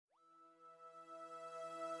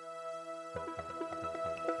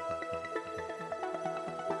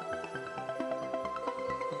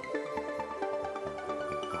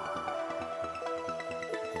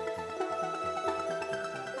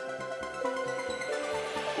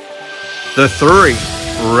The 3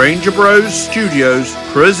 Ranger Bros Studios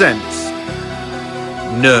presents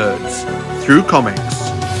Nerds Through Comics.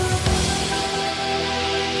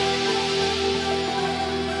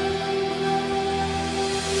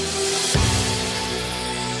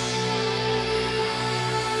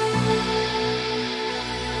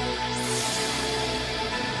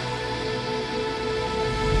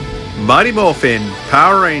 Mighty Morphin,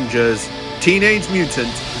 Power Rangers, Teenage Mutant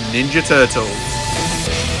Ninja Turtles.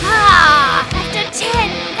 After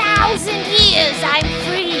 10,000 years, I'm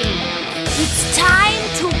free. It's time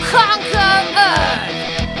to conquer Earth.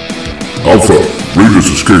 Alpha, Rangers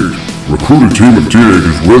escaped. Recruit a team of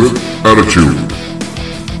teenagers with attitude.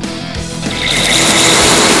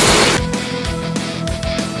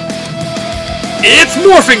 It's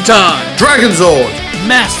morphing time! Dragonzord!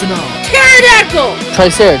 Mastodon, Pterodactyl!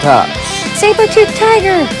 Triceratops, Saber-toothed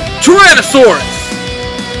tiger! Tyrannosaurus!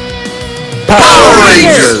 Power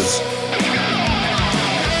Rangers!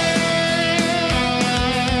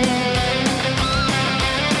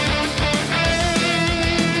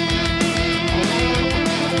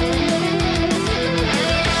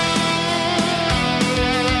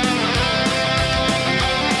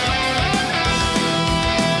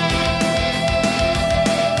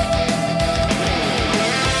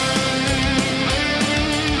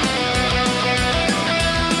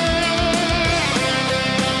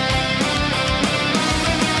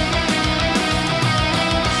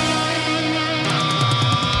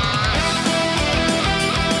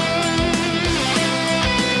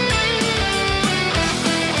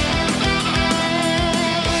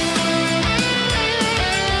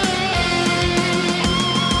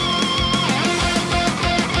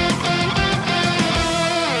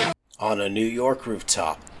 On a New York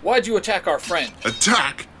rooftop. why'd you attack our friend?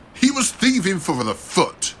 Attack? He was thieving for the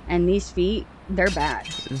foot. And these feet, they're bad.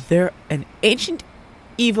 They're an ancient,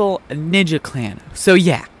 evil ninja clan. So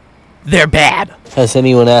yeah, they're bad. Has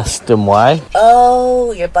anyone asked him why?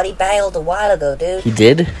 Oh, your buddy bailed a while ago, dude. He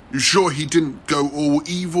did? You sure he didn't go all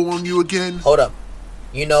evil on you again? Hold up.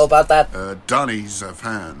 You know about that? Donnie's a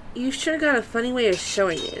fan. You sure got a funny way of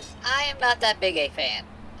showing it. I am not that big a fan.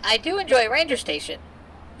 I do enjoy Ranger Station.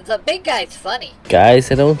 The big guy's funny.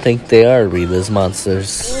 Guys, I don't think they are Reba's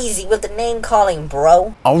monsters. Easy with the name calling,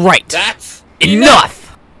 bro. Alright, That's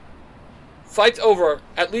enough! Fight's over,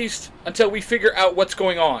 at least until we figure out what's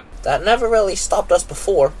going on. That never really stopped us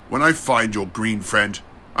before. When I find your green friend,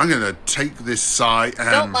 I'm gonna take this sigh and...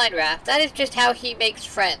 Don't mind Raph, that is just how he makes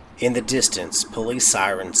friends. In the distance, police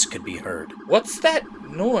sirens could be heard. What's that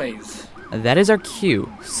noise? That is our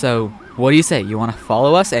cue. So, what do you say? You want to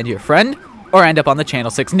follow us and your friend? Or end up on the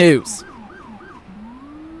Channel 6 News?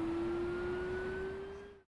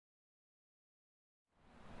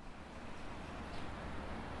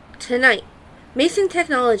 Tonight, Mason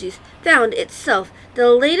Technologies found itself the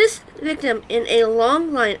latest victim in a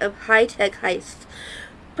long line of high-tech heists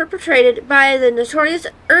perpetrated by the notorious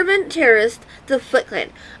urban terrorist, the Foot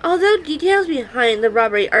Clan. Although details behind the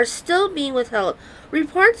robbery are still being withheld,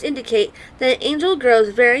 reports indicate that Angel Grove's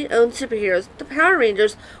very own superheroes, the Power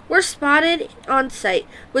Rangers, were spotted on site.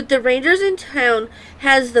 With the Rangers in town,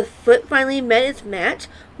 has the Foot finally met its match?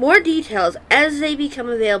 More details as they become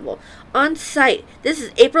available. On site, this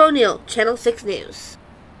is April O'Neil, Channel 6 News.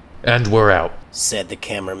 And we're out, said the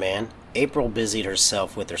cameraman. April busied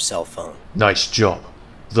herself with her cell phone. Nice job.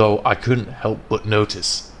 Though I couldn't help but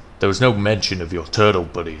notice there was no mention of your turtle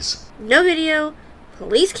buddies. No video.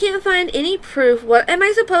 Police can't find any proof. What am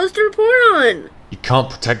I supposed to report on? You can't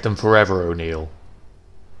protect them forever, O'Neil.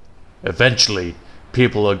 Eventually,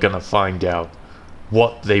 people are gonna find out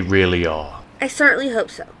what they really are. I certainly hope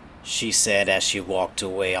so, she said as she walked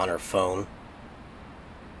away on her phone.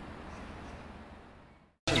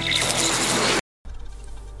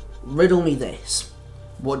 Riddle me this.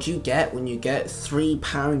 What do you get when you get 3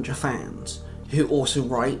 Power Ranger fans who also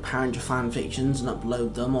write Power Ranger fan fictions and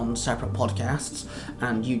upload them on separate podcasts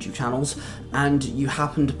and YouTube channels, and you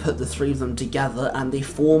happen to put the 3 of them together and they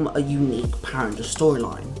form a unique Power Ranger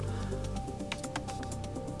storyline?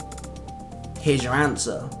 Here's your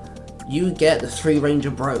answer. You get the 3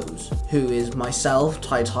 Ranger Bros, who is myself,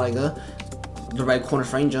 Ty Tiger, the Red Corner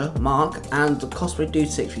Ranger, Mark, and the Cosplay Dude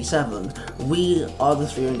 67. We are the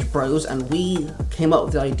 3 Ranger Bros, and we came up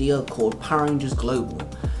with the idea called Power Rangers Global,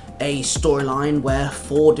 a storyline where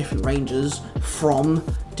 4 different Rangers from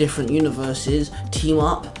different universes team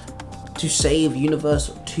up to save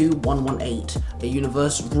Universe 2118, a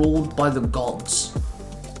universe ruled by the gods.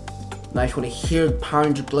 Now, if you want to hear Power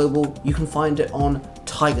Ranger Global, you can find it on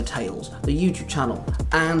Tiger Tales, the YouTube channel,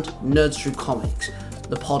 and Nerds Through Comics,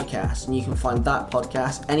 the podcast, and you can find that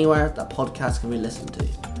podcast anywhere that podcast can be listened to.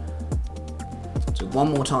 So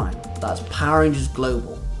one more time, that's Power Rangers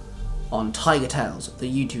Global on Tiger Tales, the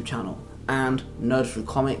YouTube channel, and Nerd Through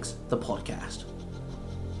Comics, the podcast.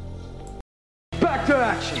 Back to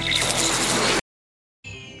action!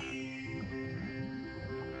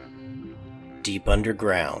 Deep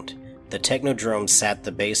underground, the Technodrome sat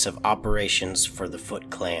the base of operations for the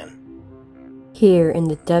Foot Clan. Here in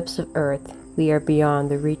the depths of Earth, we are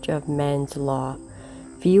beyond the reach of men's law.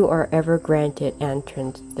 Few are ever granted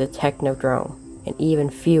entrance to the Technodrome, and even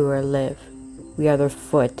fewer live. We are the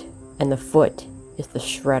Foot, and the Foot is the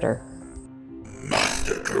Shredder.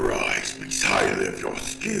 Master Karai speaks highly of your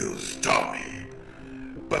skills, Tommy.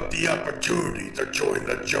 But the opportunity to join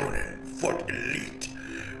the Jonin Foot Elite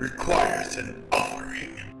requires an offering.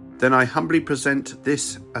 Then I humbly present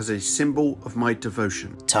this as a symbol of my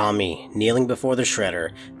devotion. Tommy, kneeling before the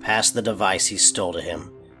Shredder, passed the device he stole to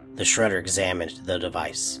him. The Shredder examined the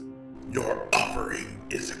device. Your offering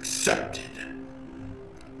is accepted.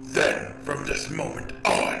 Then, from this moment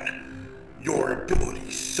on, your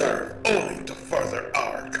abilities serve only to further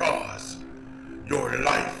our cause. Your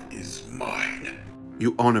life is mine.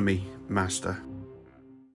 You honor me, Master.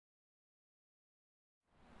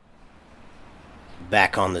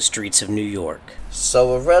 Back on the streets of New York. So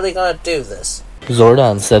we're really gonna do this?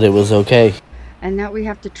 Zordon said it was okay. And now we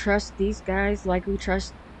have to trust these guys like we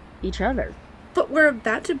trust each other. But we're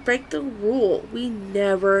about to break the rule we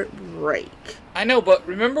never break. I know, but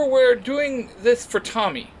remember we're doing this for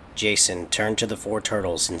Tommy. Jason turned to the four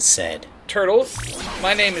turtles and said, Turtles,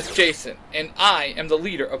 my name is Jason, and I am the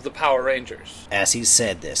leader of the Power Rangers. As he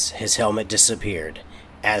said this, his helmet disappeared,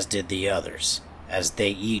 as did the others, as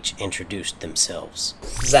they each introduced themselves.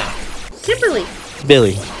 Zach. Kimberly.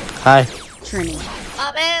 Billy. Hi. Trini.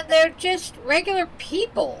 Oh man, they're just regular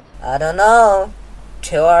people. I don't know.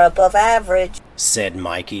 2 are above average, said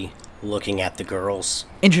Mikey, looking at the girls.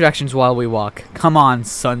 Introductions while we walk. Come on,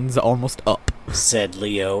 sun's almost up, said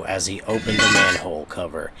Leo as he opened the manhole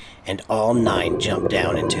cover, and all 9 jumped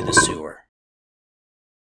down into the sewer.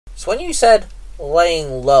 So when you said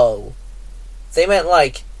laying low, they meant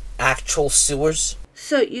like actual sewers?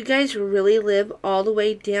 So you guys really live all the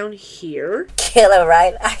way down here? Killer,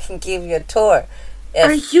 right? I can give you a tour.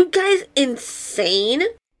 Are you guys insane?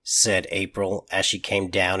 Said April as she came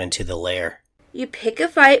down into the lair. You pick a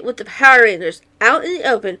fight with the Power Rangers out in the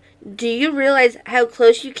open. Do you realize how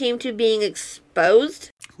close you came to being exposed?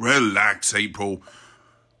 Relax, April.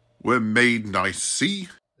 We're made nice, see?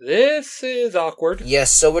 This is awkward.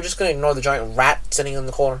 Yes, so we're just gonna ignore the giant rat sitting in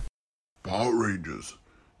the corner. Power Rangers,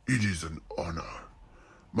 it is an honor.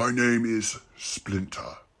 My name is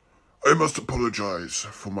Splinter. I must apologize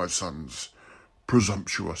for my son's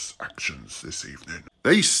presumptuous actions this evening.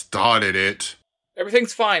 They started it.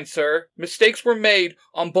 Everything's fine, sir. Mistakes were made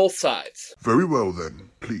on both sides. Very well then,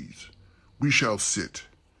 please. We shall sit,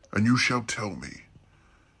 and you shall tell me.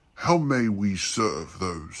 How may we serve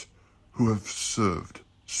those who have served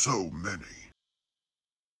so many?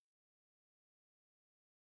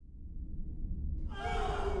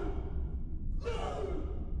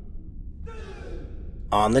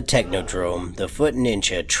 On the Technodrome, the Foot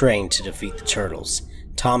Ninja trained to defeat the Turtles.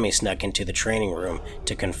 Tommy snuck into the training room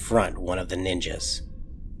to confront one of the ninjas.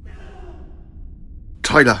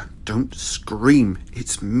 Tyler, don't scream.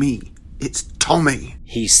 It's me. It's Tommy,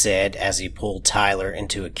 he said as he pulled Tyler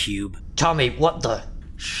into a cube. Tommy, what the?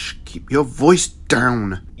 Shh, keep your voice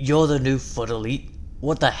down. You're the new Foot Elite.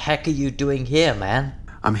 What the heck are you doing here, man?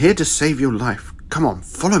 I'm here to save your life. Come on,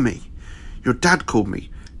 follow me. Your dad called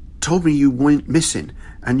me, told me you went missing,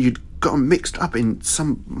 and you'd gotten mixed up in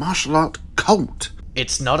some martial art cult.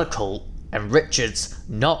 It's not a cult, and Richard's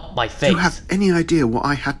not my faith. Do you have any idea what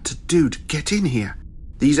I had to do to get in here?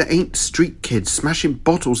 These ain't street kids smashing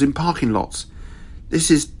bottles in parking lots. This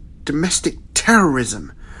is domestic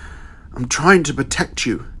terrorism. I'm trying to protect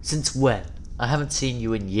you. Since when? I haven't seen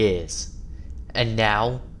you in years. And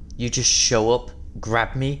now, you just show up,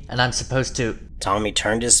 grab me, and I'm supposed to... Tommy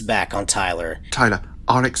turned his back on Tyler. Tyler,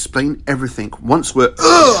 I'll explain everything once we're...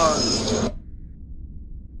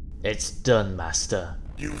 It's done, Master.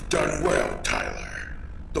 You've done well, Tyler.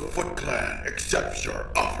 The Foot Clan accepts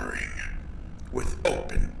your offering with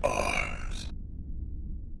open arms.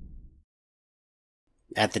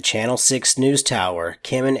 At the Channel 6 news tower,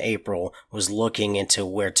 Kim and April was looking into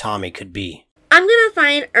where Tommy could be. I'm gonna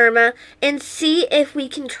find Irma and see if we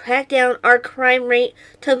can track down our crime rate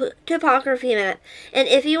topography map. And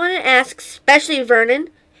if you want to ask, especially Vernon,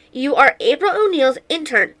 you are April O'Neil's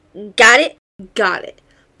intern. Got it? Got it.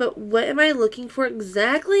 But what am I looking for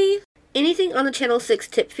exactly? Anything on the Channel 6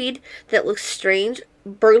 tip feed that looks strange,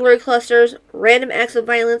 burglary clusters, random acts of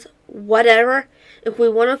violence, Whatever. If we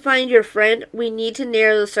want to find your friend, we need to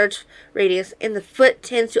narrow the search radius, and the Foot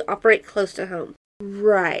tends to operate close to home.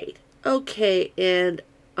 Right. Okay, and,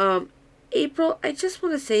 April, I just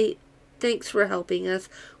want to say thanks for helping us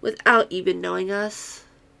without even knowing us.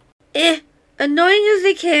 Annoying as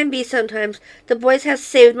they can be sometimes, the boys have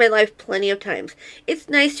saved my life plenty of times. It's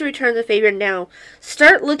nice to return the favor now.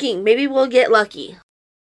 Start looking, maybe we'll get lucky.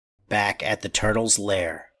 Back at the turtle's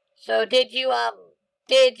lair. So did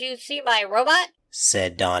you see my robot?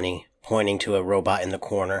 Said Donnie, pointing to a robot in the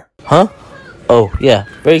corner. Huh? Oh, yeah,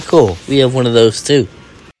 very cool. We have one of those too.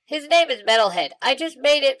 His name is Metalhead. I just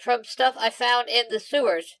made it from stuff I found in the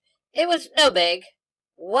sewers. It was no big.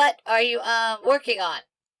 What are you, working on?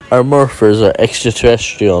 Our morphers are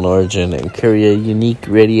extraterrestrial in origin and carry a unique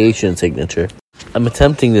radiation signature. I'm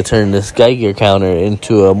attempting to turn this Geiger counter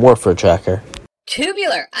into a morpher tracker.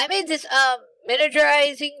 Tubular. I made this,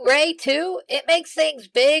 miniaturizing ray, too. It makes things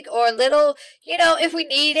big or little, if we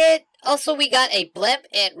need it. Also, we got a blimp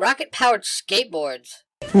and rocket-powered skateboards.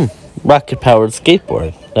 Rocket-powered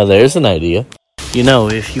skateboard. Now there's an idea. You know,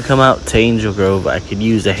 if you come out to Angel Grove, I could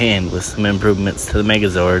use a hand with some improvements to the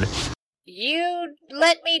Megazord. You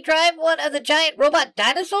let me drive one of the giant robot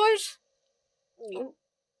dinosaurs?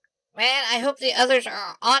 Man, I hope the others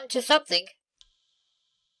are on to something.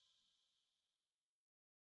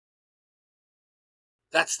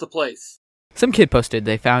 That's the place. Some kid posted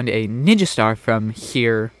they found a ninja star from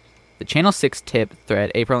here. The Channel 6 tip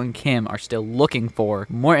thread April and Kim are still looking for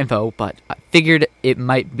more info, but I figured it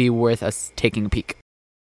might be worth us taking a peek.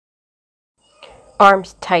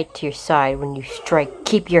 Arms tight to your side when you strike.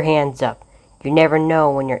 Keep your hands up. You never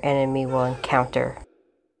know when your enemy will encounter.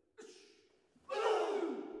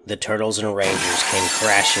 The turtles and rangers came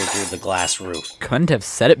crashing through the glass roof. Couldn't have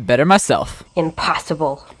said it better myself.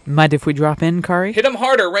 Impossible. Mind if we drop in, Kari? Hit him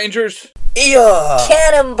harder, Rangers! Yeah!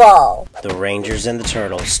 Cannonball! The rangers and the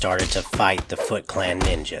turtles started to fight the Foot Clan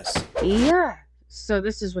ninjas. Yeah. So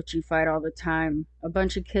this is what you fight all the time. A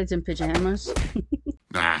bunch of kids in pajamas?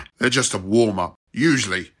 Nah, they're just a warm-up.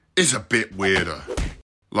 Usually, it's a bit weirder.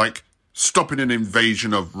 Like stopping an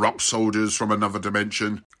invasion of Rupp soldiers from another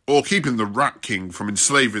dimension, or keeping the Rat King from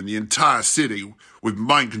enslaving the entire city with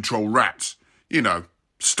mind-control rats. You know,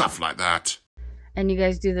 stuff like that. And you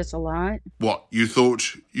guys do this a lot? What, you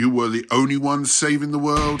thought you were the only ones saving the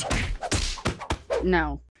world?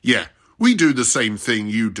 No. Yeah, we do the same thing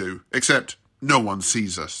you do, except no one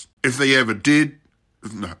sees us. If they ever do,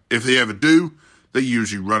 they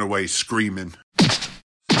usually run away screaming.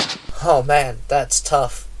 Oh man, that's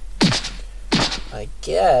tough. I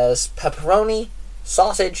guess pepperoni,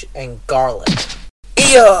 sausage, and garlic.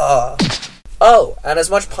 Yeah! Oh, and as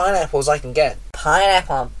much pineapple as I can get.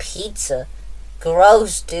 Pineapple on pizza?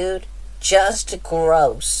 Gross, dude. Just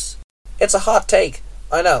gross. It's a hot take.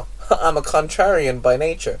 I know. I'm a contrarian by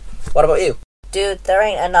nature. What about you? Dude, there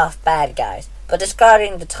ain't enough bad guys. But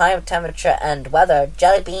discarding the time, temperature, and weather,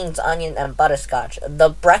 jelly beans, onion, and butterscotch, the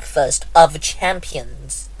breakfast of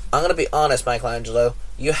champions. I'm gonna be honest, Michelangelo.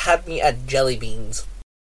 You had me at jelly beans.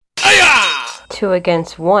 2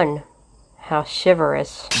 against 1. How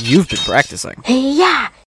chivalrous. You've been practicing. Yeah!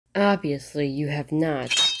 Obviously, you have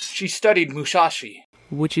not. She studied Musashi.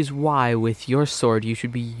 Which is why, with your sword, you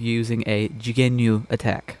should be using a Jigenyu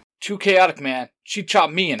attack. Too chaotic, man. She'd chop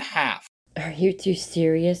me in half. Are you too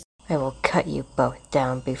serious? I will cut you both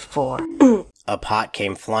down before. A pot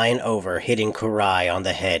came flying over, hitting Kurai on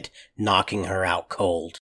the head, knocking her out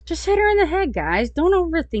cold. Just hit her in the head, guys. Don't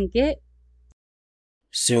overthink it.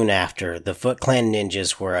 Soon after, the Foot Clan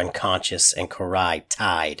ninjas were unconscious and Kurai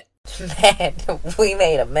tied. Man, we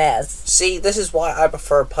made a mess. See, this is why I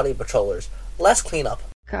prefer putty patrollers. Less cleanup.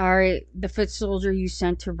 Kari, the foot soldier you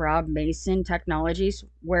sent to rob Mason Technologies,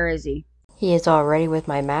 where is he? He is already with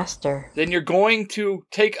my master. Then you're going to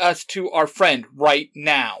take us to our friend right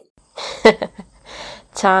now.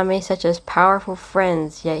 Tommy, such as powerful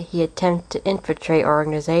friends, yet he attempts to infiltrate our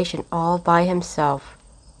organization all by himself.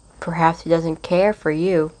 Perhaps he doesn't care for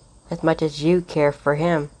you as much as you care for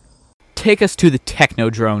him. Take us to the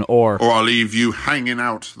Technodrome, or I'll leave you hanging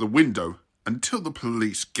out the window until the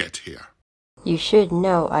police get here. You should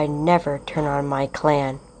know I never turn on my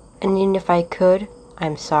clan. And even if I could,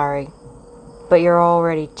 I'm sorry. But you're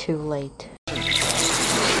already too late.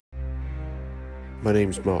 My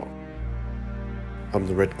name's Mark. I'm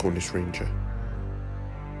the Red Cornish Ranger.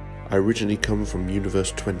 I originally come from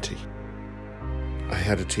Universe 20. I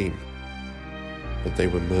had a team, but they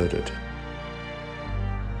were murdered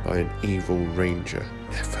by an evil ranger.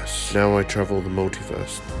 Now I travel the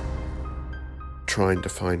multiverse, trying to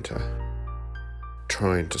find her,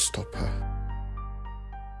 trying to stop her.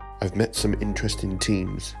 I've met some interesting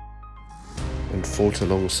teams, and fought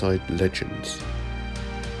alongside legends.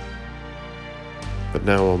 But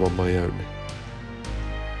now I'm on my own.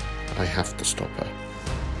 I have to stop her.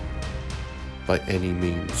 By any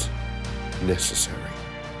means necessary.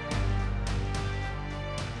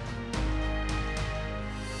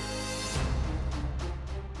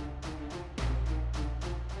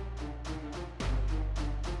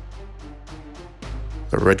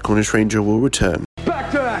 The Red Cornish Ranger will return.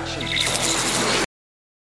 Back to action!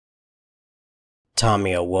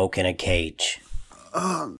 Tommy awoke in a cage.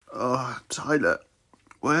 Tyler,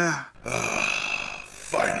 where?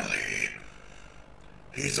 Finally.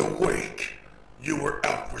 He's awake. You were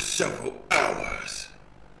out for several hours.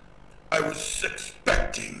 I was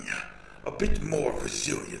expecting a bit more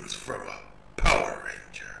resilience from a Power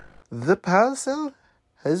Ranger. The power cell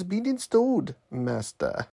has been installed,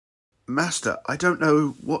 Master. Master, I don't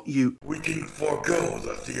know what you... We can forego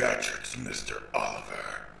the theatrics, Mr.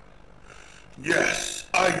 Oliver. Yes,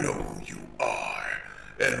 I know who you are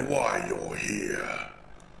and why you're here.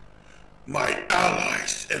 My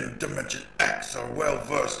allies in Dimension X are well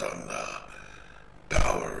versed on the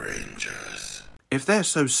Power Rangers. If they're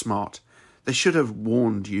so smart, they should have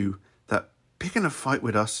warned you that picking a fight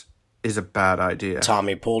with us is a bad idea.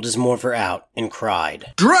 Tommy pulled his morpher out and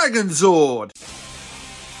cried, Dragon Zord!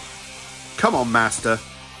 Come on, Master.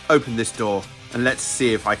 Open this door, and let's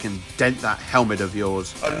see if I can dent that helmet of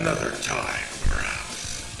yours. Another time,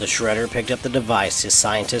 perhaps. The Shredder picked up the device his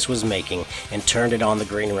scientist was making and turned it on the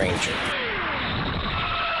Green Ranger.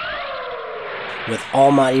 With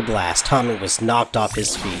almighty blast, Tommy was knocked off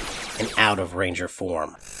his feet and out of Ranger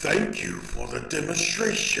form. Thank you for the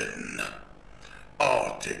demonstration.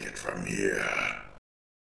 I'll take it from here.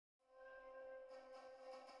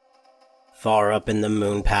 Far up in the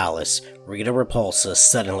Moon Palace, Rita Repulsa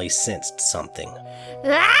suddenly sensed something.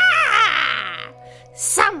 Ah!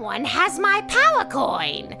 Someone has my power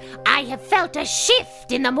coin. I have felt a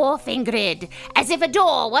shift in the morphing grid, as if a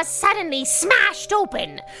door was suddenly smashed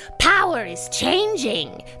open. Power is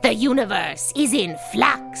changing. The universe is in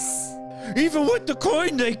flux. Even with the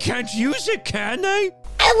coin, they can't use it, can they?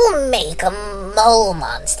 I will make a mole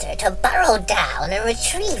monster to burrow down and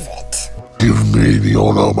retrieve it. Give me the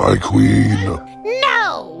honor, my queen.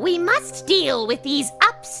 No, we must deal with these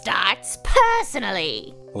upstarts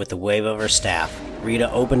personally. With a wave of her staff,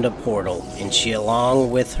 Rita opened a portal and she, along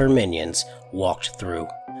with her minions, walked through.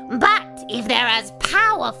 But if they're as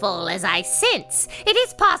powerful as I sense, it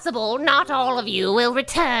is possible not all of you will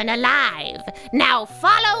return alive. Now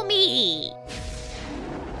follow me.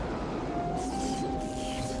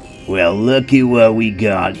 Well, looky what we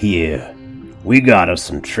got here. We got us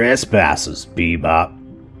some trespassers, Bebop.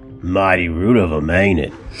 Mighty rude of 'em, ain't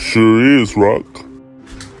it? Sure is, Rock.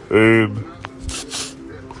 And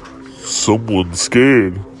someone's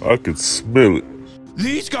scared. I can smell it.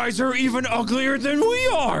 These guys are even uglier than we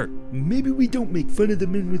are! Maybe we don't make fun of the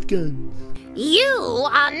men with guns. You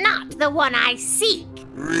are not the one I seek.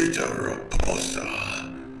 Rita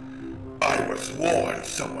Repulsa. I was warned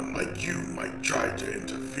someone like you might try to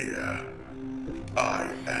interfere.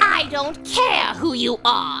 I don't care who you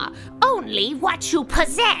are, only what you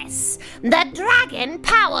possess. The Dragon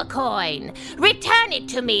Power Coin. Return it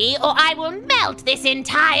to me or I will melt this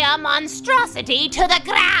entire monstrosity to the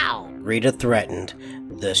ground. Rita threatened.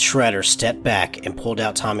 The Shredder stepped back and pulled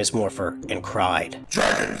out Tommy's morpher and cried,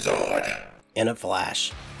 Dragon Zord! In a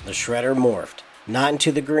flash, the Shredder morphed, not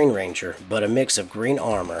into the Green Ranger, but a mix of green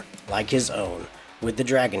armor, like his own, with the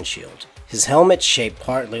Dragon Shield. His helmet shaped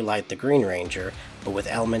partly like the Green Ranger, but with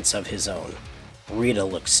elements of his own. Rita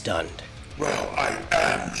looked stunned. Well, I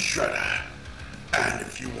am Shredder. And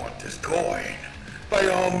if you want this coin, by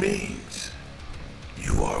all means,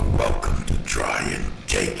 you are welcome to try and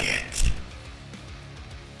take it.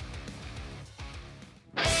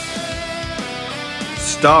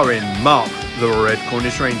 Starring Mark, the Red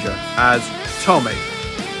Cornish Ranger, as Tommy,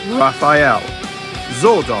 Raphael,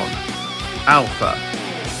 Zordon, Alpha,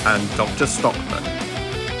 and Dr. Stockman.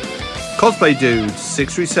 Cosplay Dude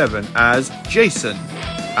 637 as Jason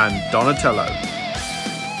and Donatello.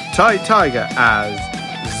 Ty Tiger as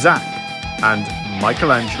Zack and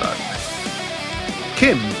Michelangelo.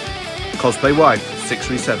 Kim, Cosplay Wife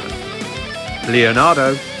 637.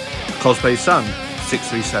 Leonardo, Cosplay Son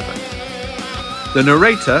 637. The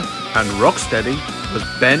narrator and Rocksteady was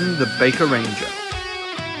Ben the Baker Ranger.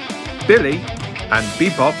 Billy and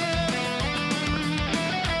Bebop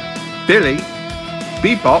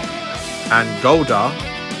and Goldar,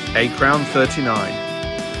 A Crown 39.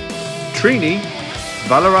 Trini,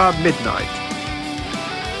 Valara Midnight.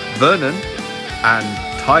 Vernon and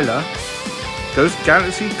Tyler, Ghost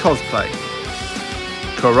Galaxy Cosplay.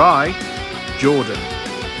 Karai, Jordan.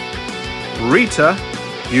 Rita,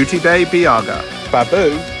 Beauty Bay Biaga.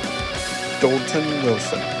 Babu, Dalton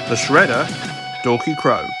Wilson. The Shredder, Dorky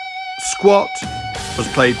Crow. Squat was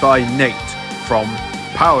played by Nate from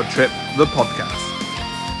Power Trip, the podcast.